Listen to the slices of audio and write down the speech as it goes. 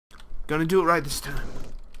Gonna do it right this time.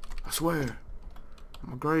 I swear.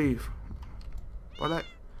 I'm a grave. What?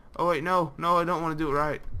 Oh wait, no, I don't want to do it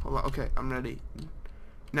right. Hold on. Okay, I'm ready.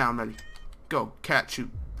 Now I'm ready. Go, cat,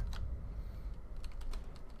 shoot.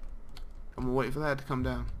 I'm gonna wait for that to come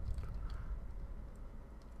down.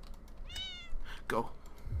 Go.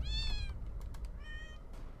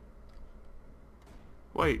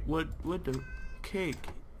 Wait, what the cake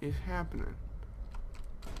is happening?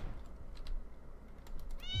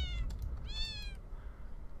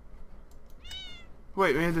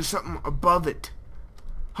 Wait, man, there's something above it.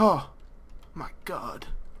 Oh, my God.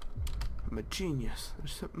 I'm a genius.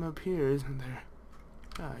 There's something up here, isn't there?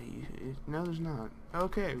 No, there's not.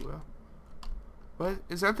 Okay, well. What?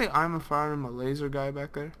 Is that the I'm a fire and my laser guy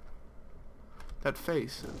back there? That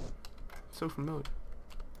face. So familiar.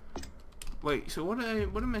 Wait, so what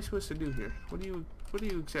am I supposed to do here? What do you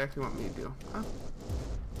exactly want me to do? Huh?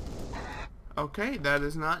 Okay, that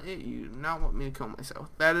is not it. You do not want me to kill myself.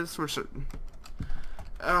 That is for certain.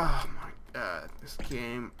 Oh my God, this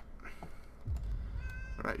game.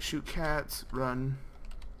 Alright, shoot cats, run.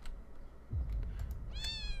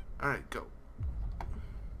 Alright, go.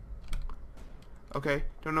 Okay,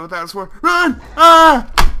 don't know what that was for. Run!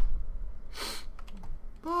 Ah!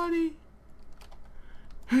 Buddy.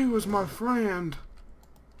 He was my friend.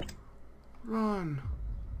 Run.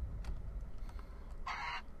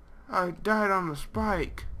 I died on the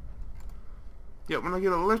spike. Yet when I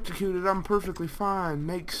get electrocuted, I'm perfectly fine.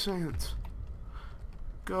 Makes sense.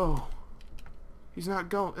 Go. He's not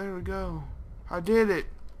going. There we go. I did it.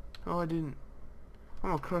 Oh, I didn't. I'm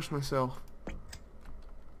gonna crush myself.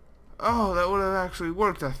 Oh, that would have actually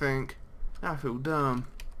worked, I think. Now I feel dumb.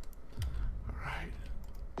 Alright.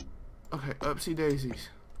 Okay, upsy daisies.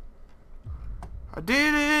 I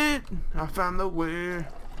did it! I found the way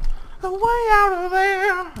out of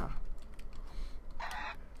there!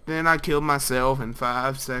 Then I killed myself in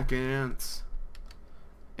 5 seconds.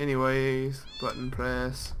 Anyways, button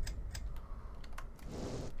press.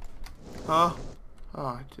 Huh? Oh,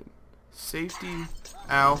 I didn't. Safety.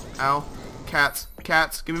 Ow, ow. Cats,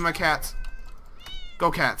 cats, give me my cats. Go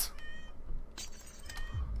cats.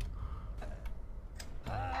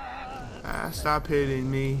 Stop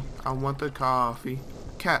hitting me. I want the coffee.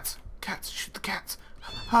 Cats, cats, shoot the cats.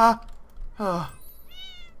 Ha, ha,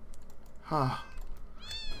 ha.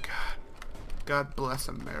 God bless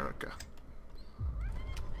America.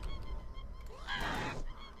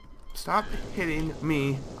 Stop hitting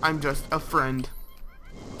me. I'm just a friend.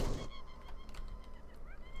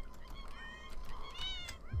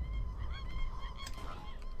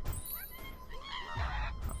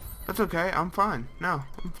 That's okay. I'm fine. No,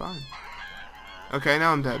 I'm fine. Okay,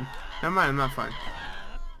 now I'm dead. Never mind, I'm not fine.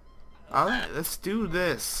 Alright, let's do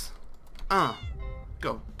this.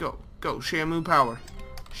 Go, go, go. Shamu power.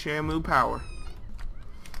 Shamu power.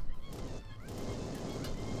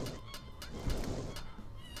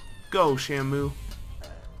 Go, Shamu.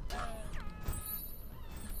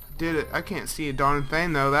 Did it. I can't see a darn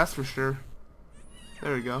thing, though, that's for sure.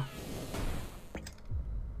 There we go.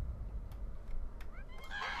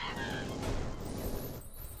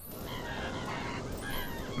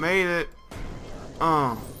 Made it.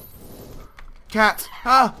 Cats.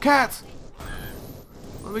 Ah, cats.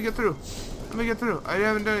 Let me get through. Let me get through. I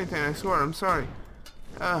haven't done anything, I swear. I'm sorry.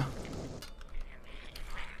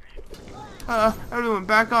 Everyone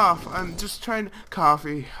back off. I'm just trying to...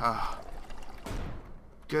 Coffee.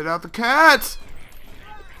 Get out the cats!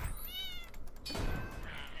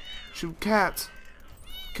 Shoot cats.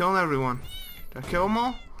 Killing everyone. Did I kill them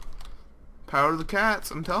all? Power of the cats,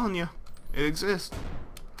 I'm telling you. It exists.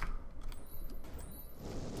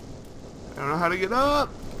 I don't know how to get up.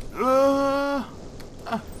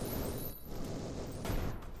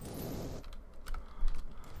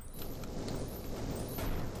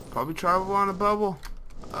 Probably travel on a bubble.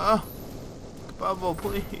 Bubble,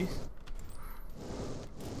 please.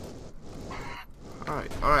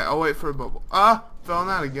 Alright, I'll wait for a bubble. Fell on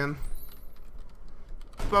that again.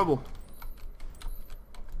 Bubble.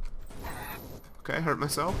 Okay, hurt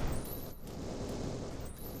myself.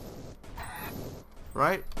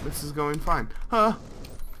 Right? This is going fine.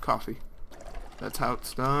 Coffee. That's how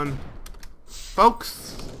it's done.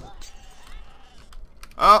 Folks!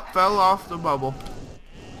 Oh, fell off the bubble.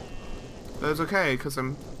 That's okay, because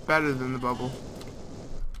I'm better than the bubble.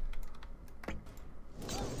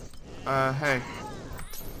 Hey.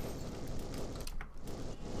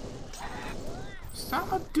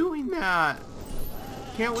 Stop doing that!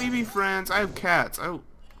 Can't we be friends? I have cats. I'll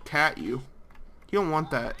cat you. You don't want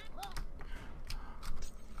that.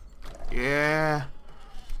 Yeah.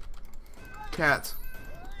 Cats.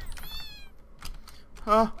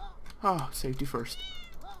 Oh, safety first.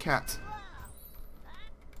 Cats.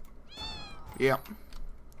 Yep.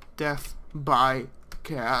 Death by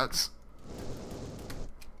cats.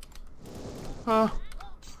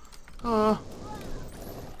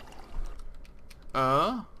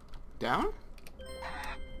 Down?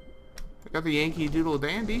 I got the Yankee Doodle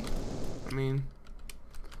Dandy. I mean,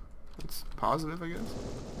 that's positive, I guess.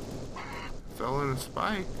 Fell in a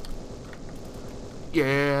spike.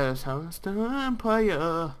 Yeah, that's how it's done,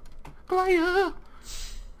 player. Player.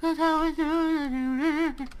 That's how it's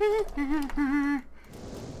done.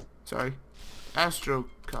 Sorry.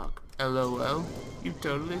 Astrocock. LOL. You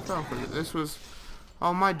totally fell for it. This was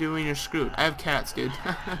all my doing. You're screwed. I have cats, dude.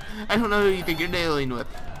 I don't know who you think you're dealing with.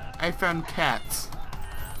 I found cats.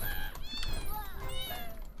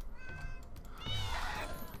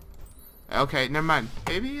 Okay, never mind.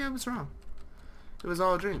 Maybe I was wrong. It was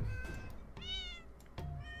all a dream.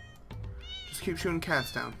 Just keep shooting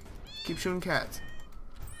cats down. Keep shooting cats.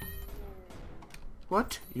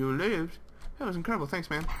 What? You lived? That was incredible. Thanks,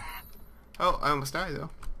 man. Oh, I almost died, though.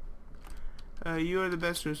 You are the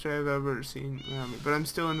best rooster I've ever seen around me, but I'm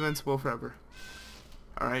still invincible forever.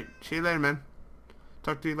 Alright. See you later, man.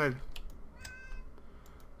 Talk to you later.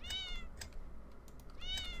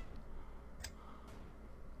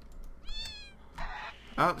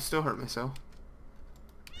 Oh, still hurt myself.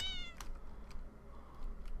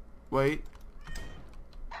 Wait.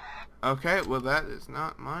 Okay, well that is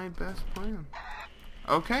not my best plan.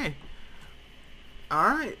 Okay.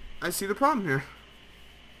 Alright, I see the problem here.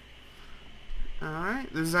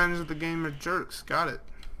 Alright, the designers of the game are jerks. Got it.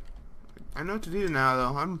 I know what to do now,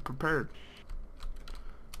 though. I'm prepared.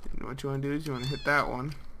 And what you want to do is you want to hit that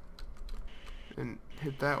one. And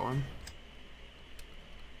hit that one.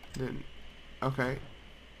 Then, okay.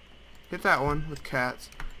 Hit that one with cats.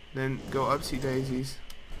 Then go upsy daisies.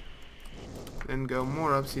 Then go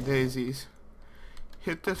more upsy daisies.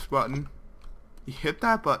 Hit this button. You hit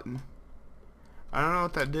that button. I don't know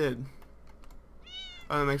what that did.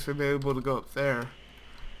 Oh, that makes it able to go up there.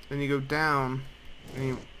 Then you go down,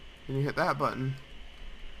 and you hit that button,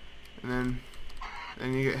 and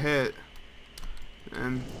then you get hit,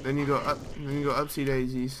 and then you go up, and then you go upsy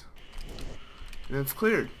daisies, and it's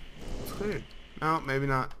cleared. It's cleared. No, maybe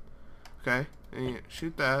not. Okay, then you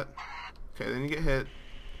shoot that. Okay, then you get hit.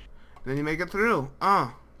 And then you make it through.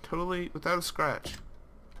 Totally without a scratch.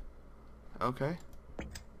 Okay.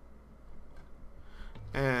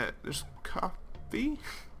 There's coffee?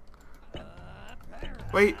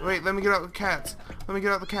 Wait, let me get out the cats. Let me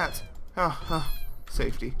get out the cats.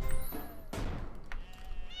 Safety.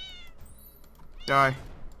 Die.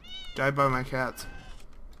 Die by my cats.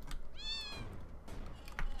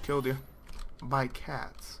 Killed you. By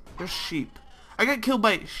cats. There's sheep. I got killed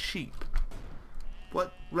by sheep.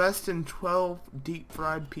 What? Rest in 12 deep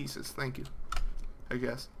fried pieces. Thank you. I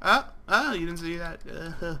guess. Oh, you didn't see that.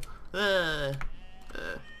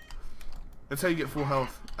 That's how you get full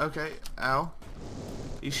health. Okay, ow.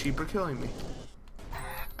 These sheep are killing me.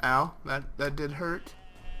 Ow, that did hurt.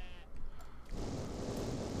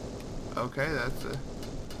 Okay, that's a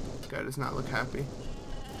guy does not look happy.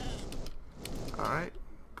 Alright,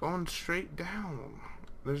 going straight down.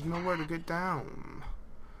 There's nowhere to get down.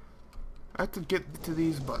 I have to get to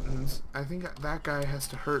these buttons. I think that guy has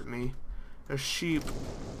to hurt me. There's sheep.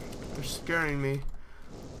 They're scaring me.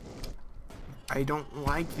 I don't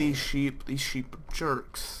like these sheep. These sheep are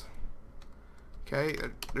jerks. Okay?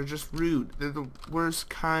 They're just rude. They're the worst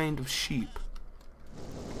kind of sheep.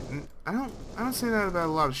 And I don't say that about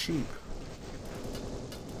a lot of sheep.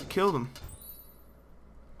 I killed them.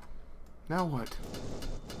 Now what?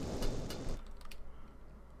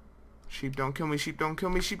 Sheep, don't kill me. Sheep, don't kill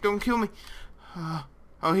me. Sheep, don't kill me.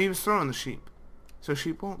 Oh, he was throwing the sheep. So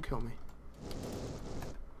sheep won't kill me.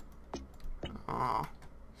 Aw.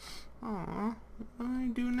 Aw. What do I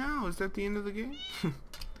do now? Is that the end of the game?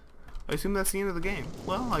 I assume that's the end of the game.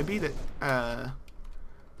 Well, I beat it. I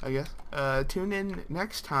guess. Tune in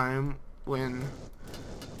next time when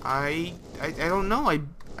I don't know.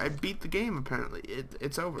 I beat the game apparently.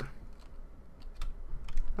 It's over.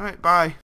 Alright, bye.